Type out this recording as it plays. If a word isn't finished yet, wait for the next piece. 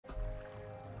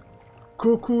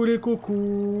Coucou les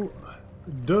coucous!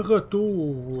 De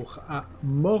retour à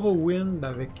Morrowind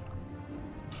avec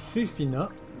Sefina.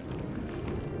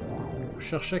 On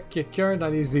cherchait quelqu'un dans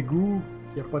les égouts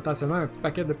qui a potentiellement un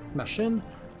paquet de petites machines.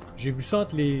 J'ai vu ça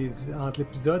entre les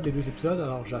deux épisodes,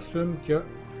 alors j'assume que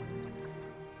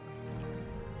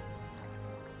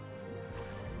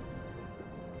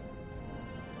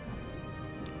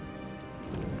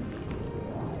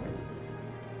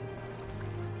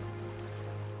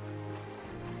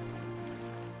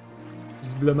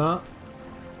visiblement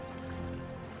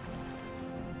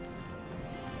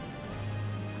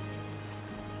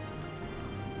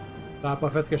ça n'a pas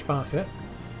fait ce que je pensais.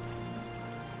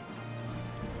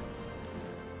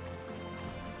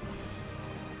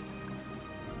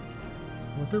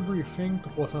 Water briefing,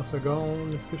 300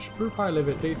 secondes. Est-ce que je peux faire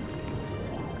levitate ici?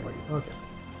 Oui, ok.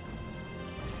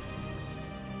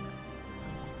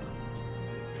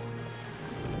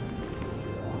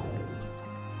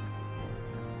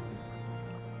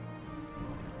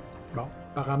 Bon,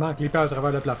 apparemment clipper à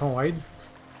travers le plafond aide.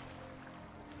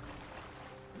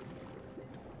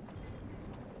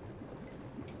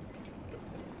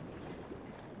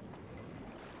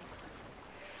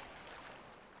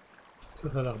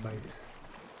 Ça leur baisse.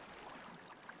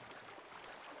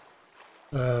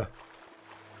 Ok.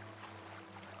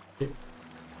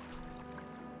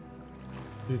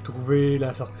 J'ai trouvé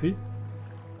la sortie.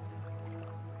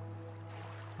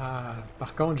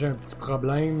 Par contre, j'ai un petit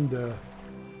problème de...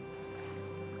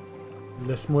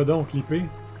 Laisse-moi donc clipper.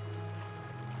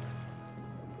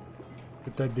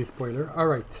 Peut-être des spoilers.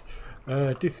 Alright.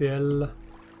 TCL.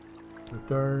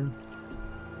 Return.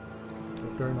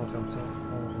 Return, on ferme ça.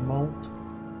 On remonte.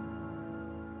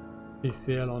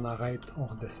 TCL, on arrête, on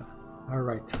redescend.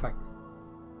 Alright, thanks.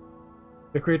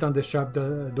 The crate on this shop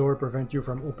door prevent you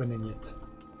from opening it.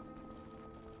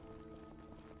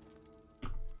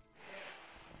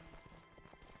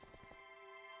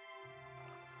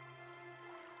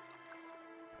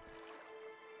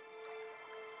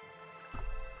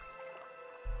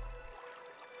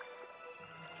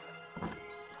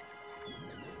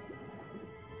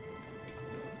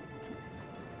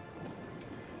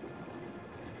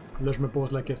 Là, je me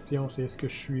pose la question, c'est est-ce que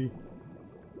je suis...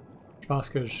 Je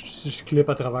pense que si je clippe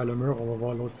à travers le mur, on va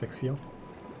voir l'autre section.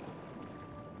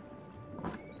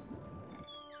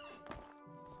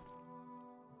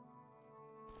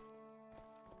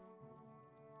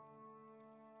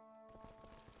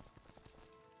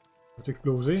 Va-t-il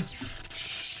exploser?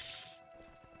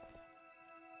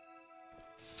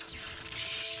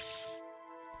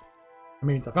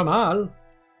 Mais ça fait mal!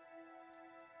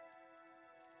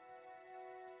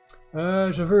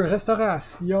 Je veux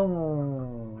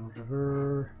restauration. Je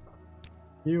veux...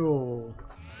 Yo.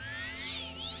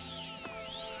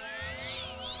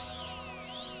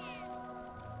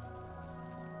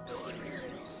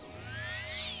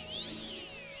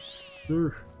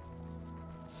 Deux.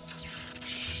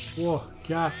 3,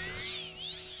 4.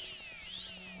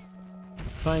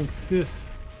 5,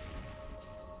 6.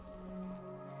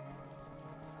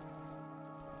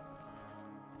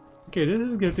 Okay, this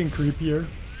is getting creepier.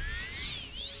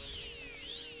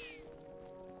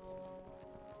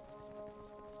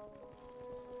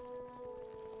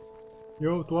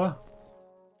 Yo, toi.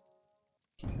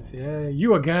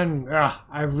 You again. Ah,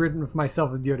 I've ridden with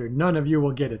myself and the other. None of you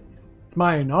will get it. It's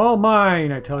mine. All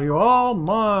mine, I tell you. All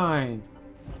mine.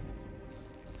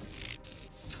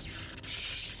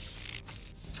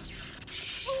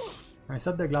 Un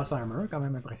set de glass armor, quand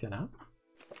même impressionnant.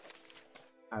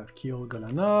 I've killed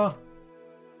Golana.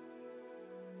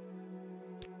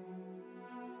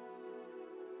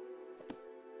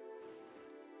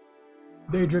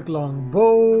 Daedric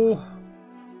Longbow.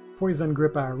 Poison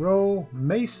Grip Arrow,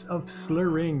 Mace of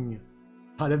Slurring.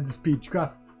 Enlève du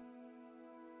Speechcraft.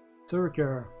 C'est sûr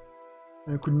que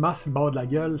un coup de masse sur le bord de la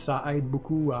gueule, ça aide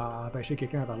beaucoup à empêcher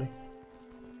quelqu'un à parler.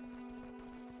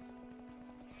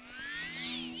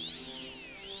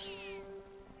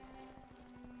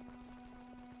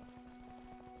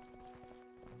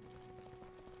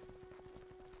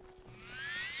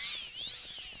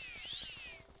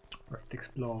 Right,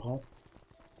 explorons.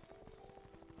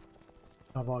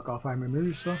 On va encore faire mes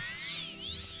murs, ça.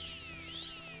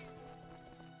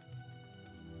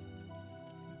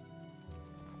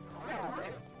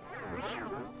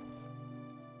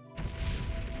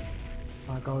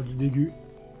 Encore du dégueu.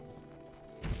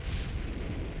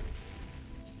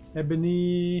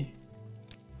 Ebony.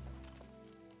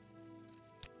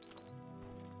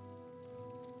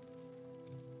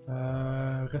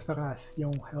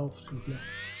 Restauration, health, s'il vous plaît.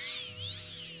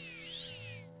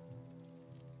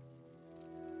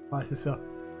 Ouais, c'est ça.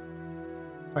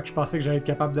 Fait que je pensais que j'allais être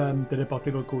capable de me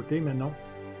téléporter de l'autre côté, mais non.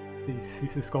 Si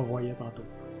c'est ce qu'on voyait tantôt.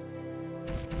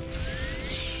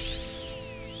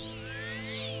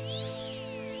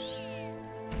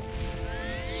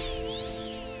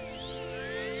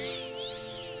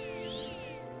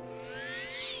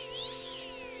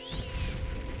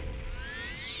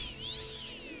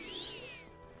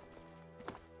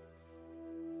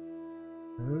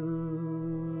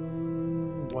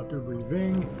 Water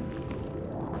breathing.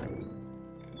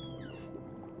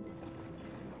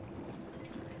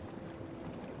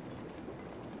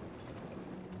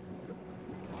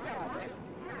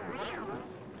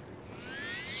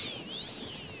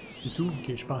 C'est tout?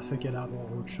 Ok, je pensais qu'il allait y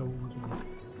avoir autre chose.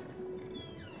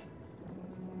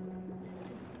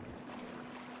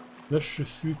 Là, je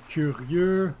suis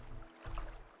curieux.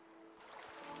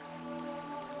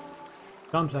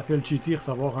 Comme ça fait le cheater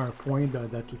recevoir un point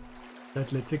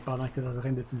d'athlétique pendant que tu es en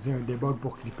train d'utiliser un debug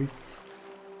pour clipper.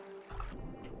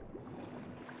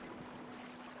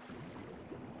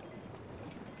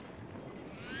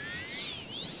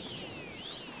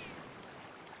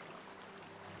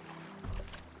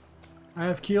 I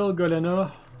have killed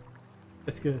Golena.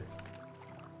 Est-ce que...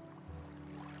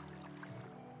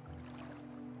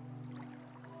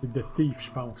 C'est The Thief,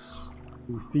 je pense.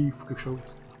 Ou Thief ou quelque chose.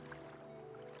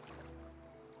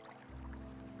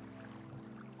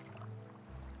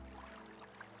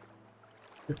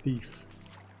 The Thief.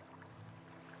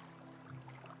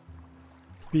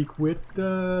 Speak with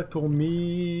told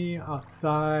me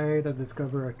outside I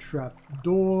discover a trap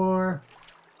door.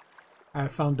 I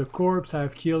have found the corpse, I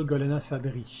have killed Golena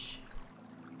Sadri.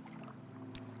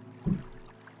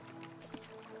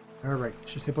 Alright,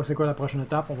 je sais pas c'est quoi la prochaine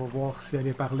étape, on va voir si elle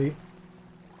est parlée.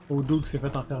 Au doute qui s'est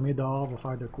fait enfermer dehors, va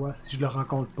faire de quoi. Si je le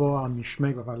rencontre pas en mi-chemin,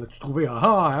 il va faire l'as-tu trouvé?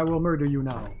 Ah, I will murder you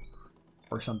now.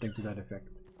 Or something to that effect.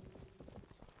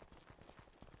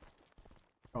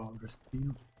 Oh, just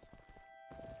steal.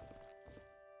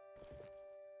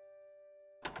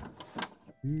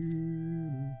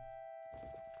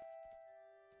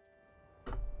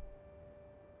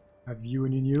 Have you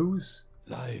any news?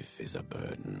 Life is a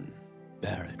burden.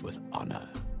 Bear it with honor.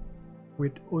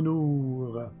 With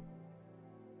honor.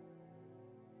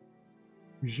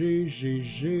 G.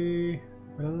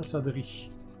 Golena Sadri.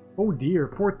 Oh dear,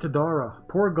 poor Tadara.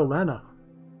 Poor Golena.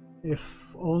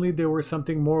 If only there were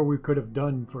something more we could have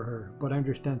done for her. But I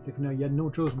understand, Sefina, you had no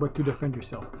choice but to defend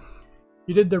yourself.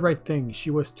 You did the right thing.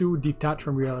 She was too detached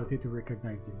from reality to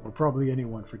recognize you. Or probably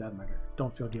anyone for that matter.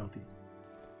 Don't feel guilty.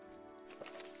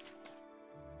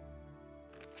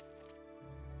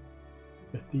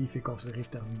 The thief est considéré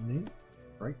terminé.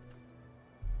 Right.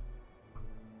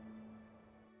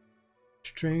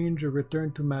 Strange, a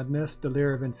return to madness, the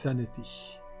lair of insanity.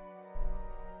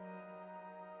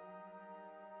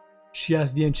 She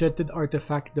has the enchanted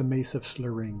artifact, the Mace of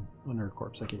Slurring, on her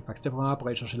corpse. Ok, fait que c'était vraiment pour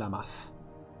aller chercher la masse.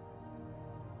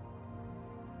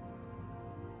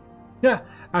 Yeah,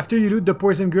 after you loot the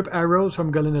poison grip arrows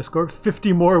from Golena's corpse,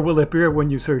 50 more will appear when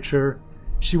you search her.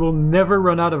 She will never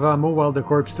run out of ammo while the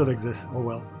corpse still exists. Oh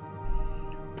well.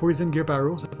 Poison grip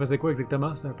arrows, ça faisait quoi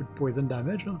exactement? C'est un peu de poison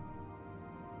damage, là?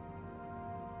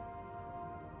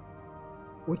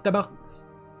 Oh, tabarnak!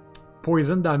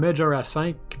 Poison damage 1 à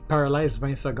 5, paralyze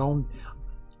 20 secondes.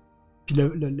 Puis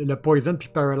le poison puis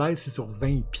paralyze, c'est sur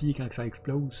 20 pieds quand ça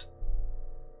explose.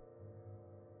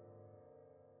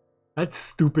 That's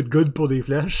stupid good pour des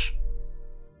flèches.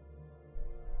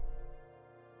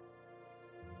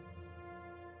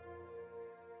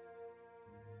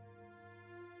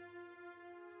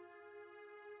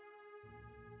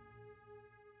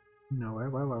 Non,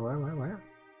 ouais.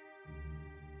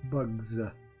 Bugs.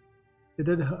 The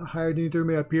dead hired eater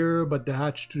may appear, but the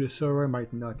hatch to the sewer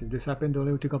might not. If this happened, the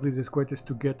only way to complete this quest is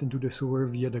to get into the sewer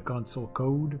via the console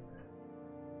code.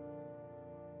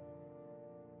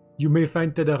 You may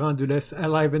find Teddarandulus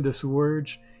alive in the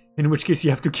sewage, in which case you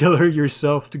have to kill her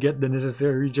yourself to get the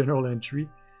necessary general entry.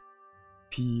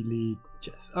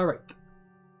 Pileches. Alright.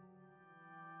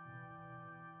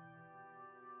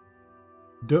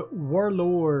 The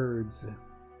Warlords.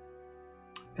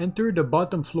 Enter the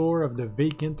bottom floor of the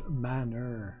vacant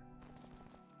manor.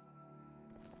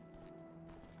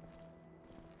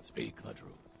 Speak the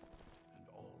truth, and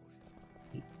all.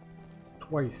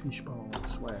 Toi ici, je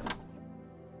pense, ouais.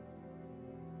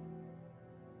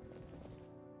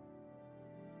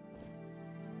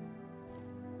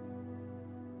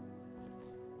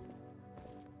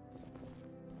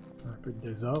 Un peu de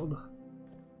désordre.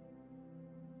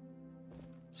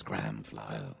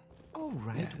 Scramfly. All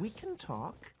right, Yes. we can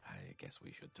talk. I guess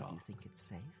we should Do you talk. think it's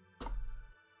safe?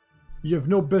 You have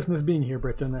no business being here,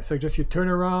 Breton. I suggest you turn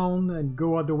around and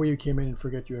go out the way you came in and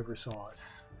forget you ever saw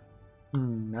us.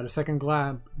 At a second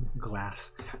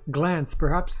glance,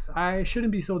 perhaps I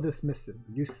shouldn't be so dismissive.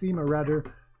 You seem a rather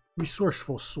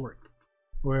resourceful sort.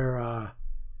 We're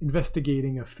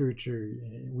investigating a future.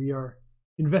 We are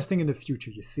investing in the future,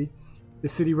 you see. The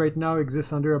city right now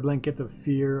exists under a blanket of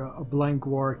fear. A blind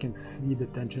war can see the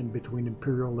tension between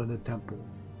Imperial and the Temple.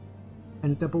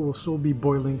 And the Temple will soon be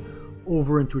boiling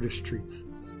over into the streets.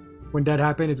 When that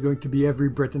happens, it's going to be every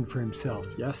Briton for himself,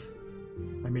 yes?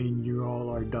 I mean, you all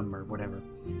are dumb or whatever.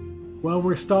 Well,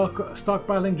 we're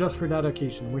stockpiling just for that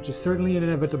occasion, which is certainly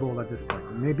inevitable at this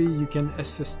point. Maybe you can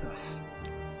assist us.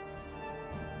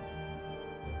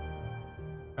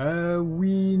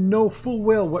 We know full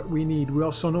well what we need. We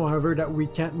also know, however, that we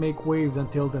can't make waves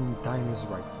until the time is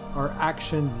right. Our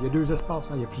actions... Il y a deux espaces.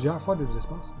 Il y a plusieurs fois deux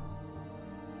espaces.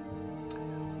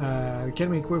 We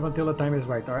can't make waves until the time is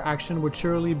right. Our action would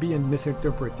surely be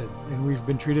misinterpreted, and we've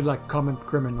been treated like common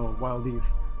criminal, while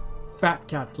these fat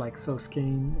cats like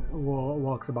Soskane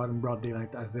walks about in broad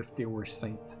daylight as if they were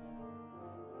saints.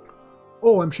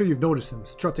 Oh, I'm sure you've noticed him,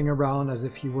 strutting around as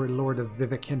if he were Lord of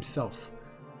Vivek himself.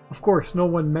 Of course, no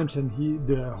one mentioned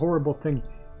the horrible thing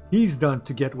he's done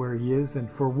to get where he is, and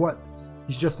for what?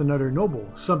 He's just another noble,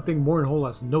 something Mournhold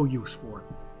has no use for.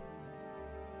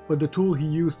 But the tool he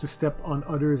used to step on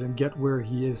others and get where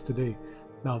he is today,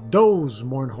 now those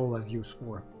Mournhold has use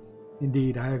for.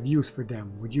 Indeed, I have use for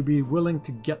them. Would you be willing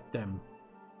to get them?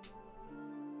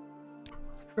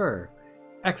 Sure.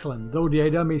 Excellent. Though the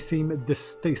idea may seem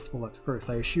distasteful at first,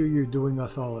 I assure you're doing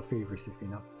us all a favor,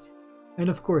 Sefina. And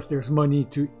of course, there's money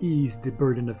to ease the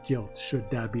burden of guilt, should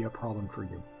that be a problem for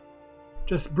you.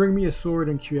 Just bring me a sword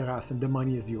and cuirass and the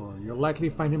money is yours. You'll likely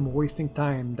find him wasting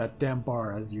time that damn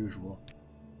bar as usual.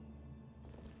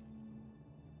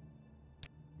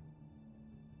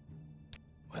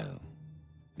 Well,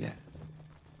 yes.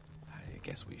 I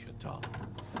guess we should talk.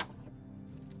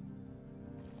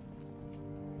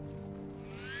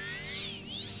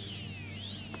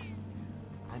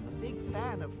 I'm a big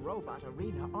fan of Robot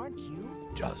Arena, aren't you?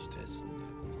 Justice.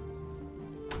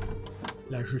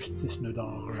 La justice ne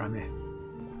dort jamais.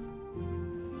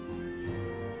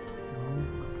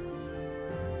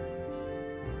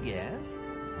 Yes?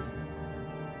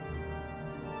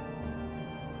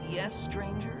 Yes,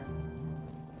 stranger?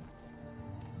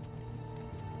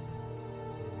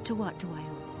 To what do I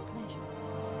owe this pleasure?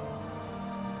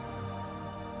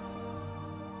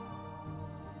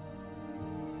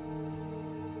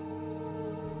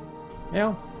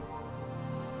 Yeah.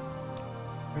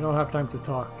 I don't have time to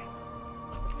talk.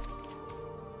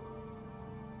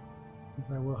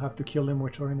 I will have to kill him,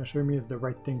 which Orin assure me is the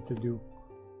right thing to do.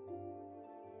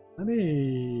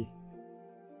 Mais...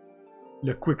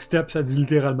 Le quick step, ça dit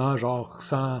littéralement genre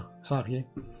sans rien.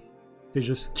 C'est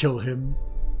juste kill him.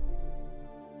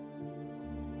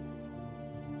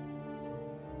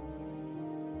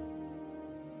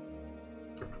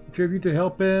 If you're able to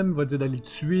help him, va dire d'aller le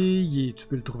tuer, tu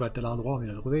peux le trouver à tel endroit, on vient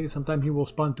de le trouver. Sometimes he will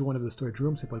spawn to one of the storage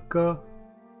rooms, c'est pas le cas.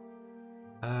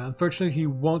 Unfortunately, he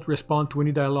won't respond to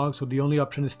any dialogue, so the only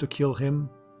option is to kill him.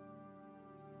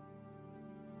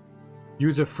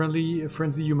 Use a frenzy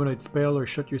humanoid spell or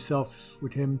shut yourself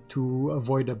with him to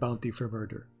avoid a bounty for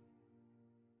murder.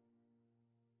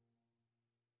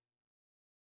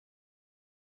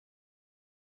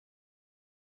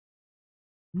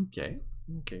 Okay.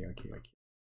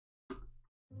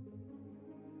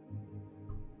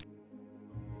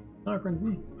 Not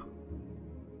frenzy.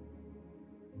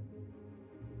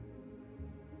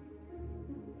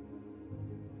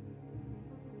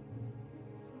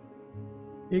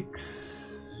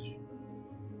 X.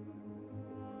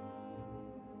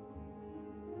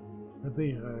 Je veux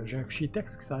dire, j'ai un fichier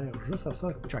texte qui sert juste à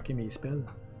ça, pour tracker mes spells.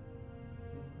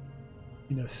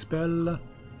 Une spell.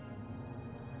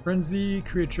 Frenzy,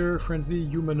 creature, frenzy,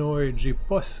 humanoid. J'ai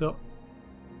pas ça.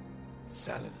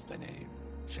 Cell is the name.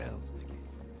 Shell's the game.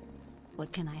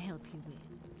 What can I help you with?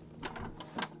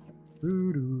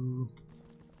 Voodoo.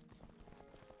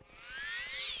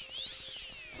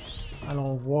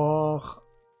 Allons voir.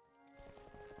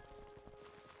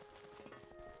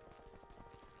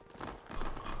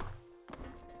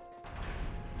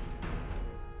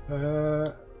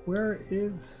 Where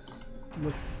is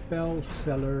the spell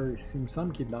seller? Il me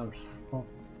semble qu'il est dans le fond.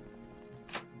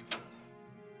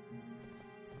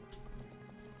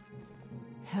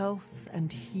 Health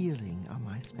and healing are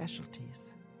my specialties.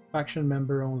 Faction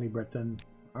member only, Breton.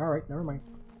 Alright, never mind.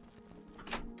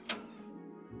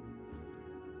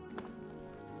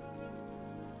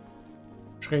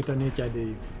 Je serais étonné qu'il y ait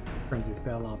des frenzy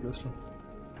spells en plus là.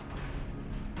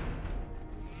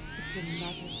 It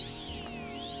needs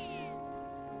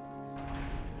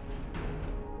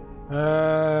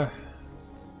another.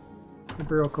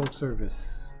 Imperial Code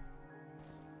Service.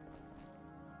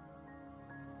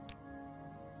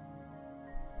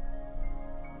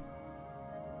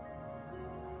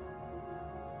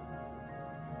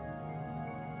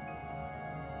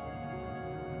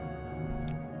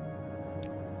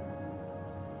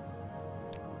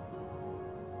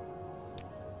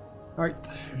 Alright,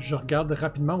 je regarde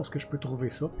rapidement où est-ce que je peux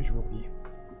trouver ça, puis je vous reviens.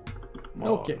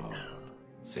 Ok.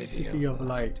 City of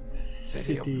Light,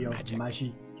 City of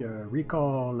Magic,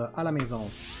 Recall à la maison.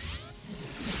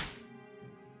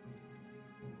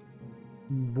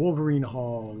 Wolverine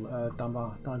Hall,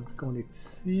 tandis qu'on est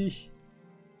ici.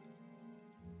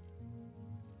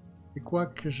 C'est quoi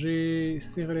que j'ai?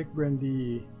 Cyrillic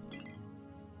Brandy.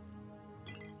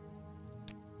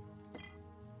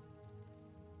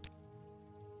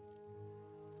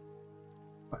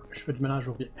 Ouais, je fais du ménage,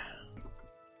 je reviens.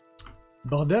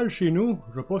 Bordel chez nous,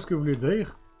 je sais pas ce que vous voulez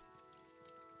dire.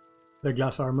 Le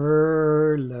Glass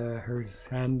Armor, le Her's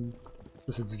Hand,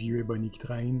 ça c'est du vieux Ebony qui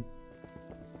traîne.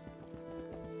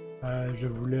 Je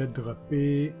voulais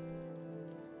dropper...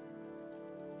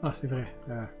 Ah c'est vrai.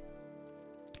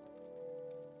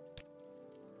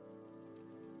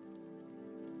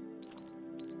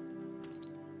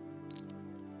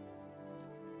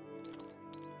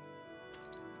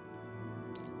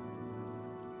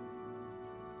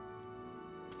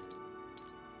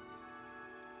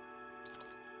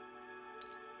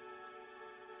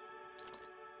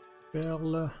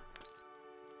 Perle.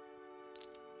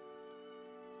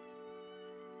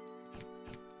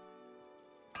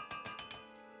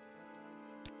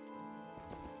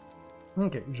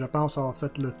 Ok, je pense avoir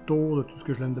fait le tour de tout ce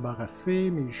que je viens de débarrasser.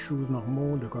 Mes shoes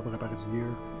normaux, de quoi préparer du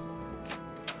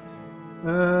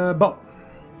gear. Bon.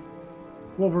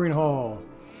 Wolverine Hall.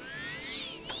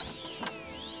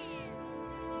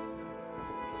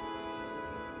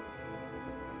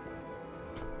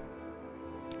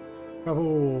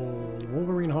 Bravo!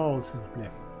 Wolverine Hall, s'il vous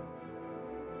plaît.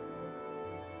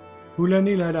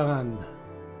 Oulani Ladaran.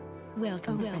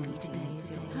 Welcome, welcome today.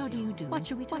 How do you do? What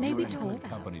should we talk Maybe about? talk.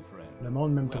 Company friend. Le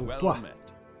monde m'aime trop. Well Toi. met.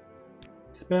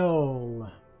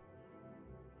 Spell.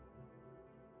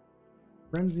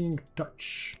 Frenzying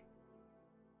Touch.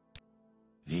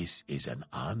 This is an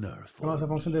honor for Comment ça me.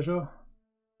 fonctionne déjà?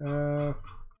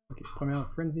 Ok, première,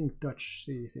 Frenzying Touch,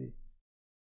 c'est...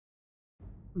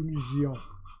 Illusion.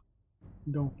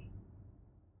 Donc,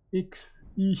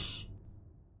 XI.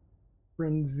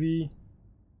 Frenzy.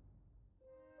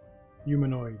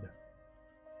 Humanoid.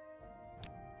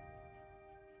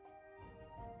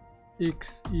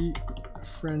 XI.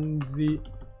 Frenzy.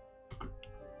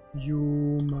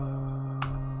 Humanoid.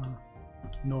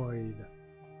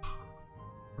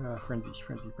 Frenzy.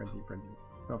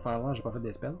 Je vais faire là, j'ai pas fait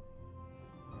des spells.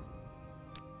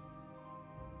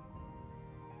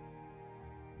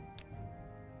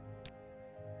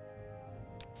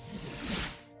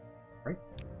 Right.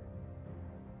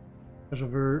 Je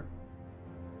veux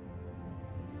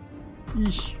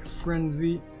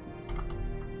Frenzy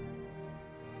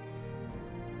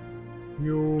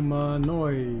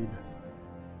Humanoid.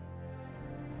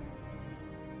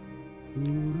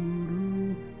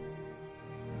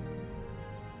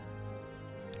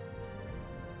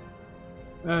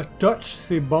 Touch,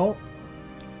 c'est bon.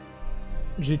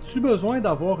 J'ai-tu besoin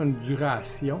d'avoir une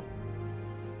duration?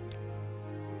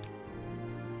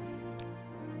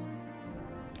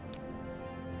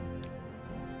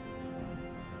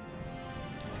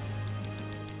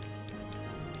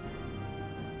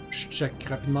 Je check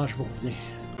rapidement, je vous reviens.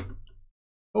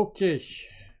 Ok.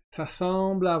 Ça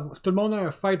semble avoir... Tout le monde a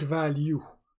un fight value.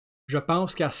 Je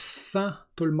pense qu'à 100,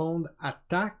 tout le monde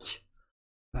attaque.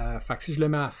 Fait que si je le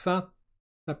mets à 100,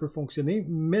 ça peut fonctionner.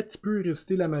 Mais tu peux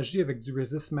résister la magie avec du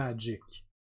Resist Magic.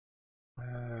 I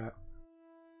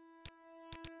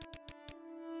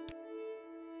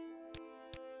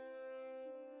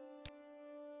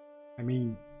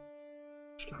mean,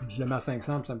 je le mets à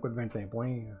 500 puis ça me coûte 25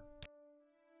 points.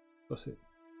 Ça c'est...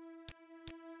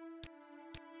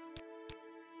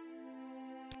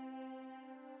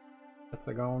 4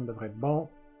 secondes devrait être bon.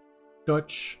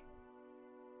 Touch.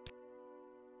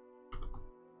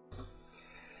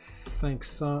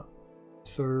 500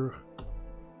 sur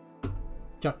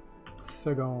 4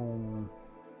 secondes.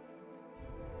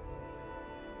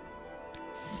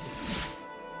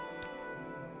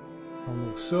 On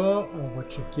ouvre ça, on va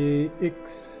checker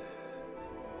X.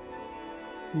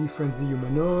 E Frenzy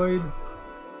Humanoid.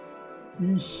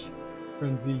 E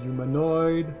Frenzy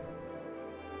Humanoid.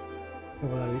 On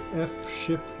va aller F,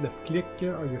 Shift, left click.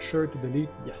 Are you sure to delete?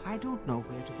 Yes. I don't know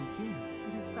where to begin.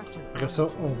 It is such an Après ça,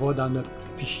 on va dans notre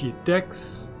fichier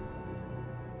texte.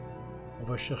 On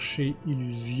va chercher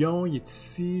Illusion. Il est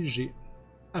ici. J'ai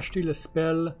acheté le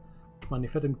spell. Je m'en ai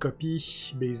fait une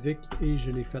copie basic et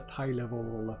je l'ai fait high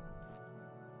level.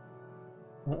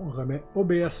 On remet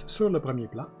OBS sur le premier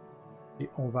plan. Et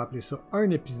on va appeler ça un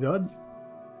épisode.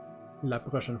 La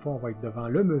prochaine fois, on va être devant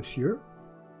le monsieur.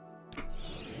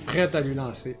 Prêt à lui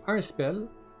lancer un spell.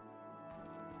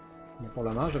 Mais pour le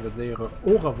moment, je vais dire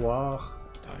au revoir.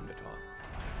 Time to talk.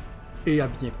 Et à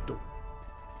bientôt.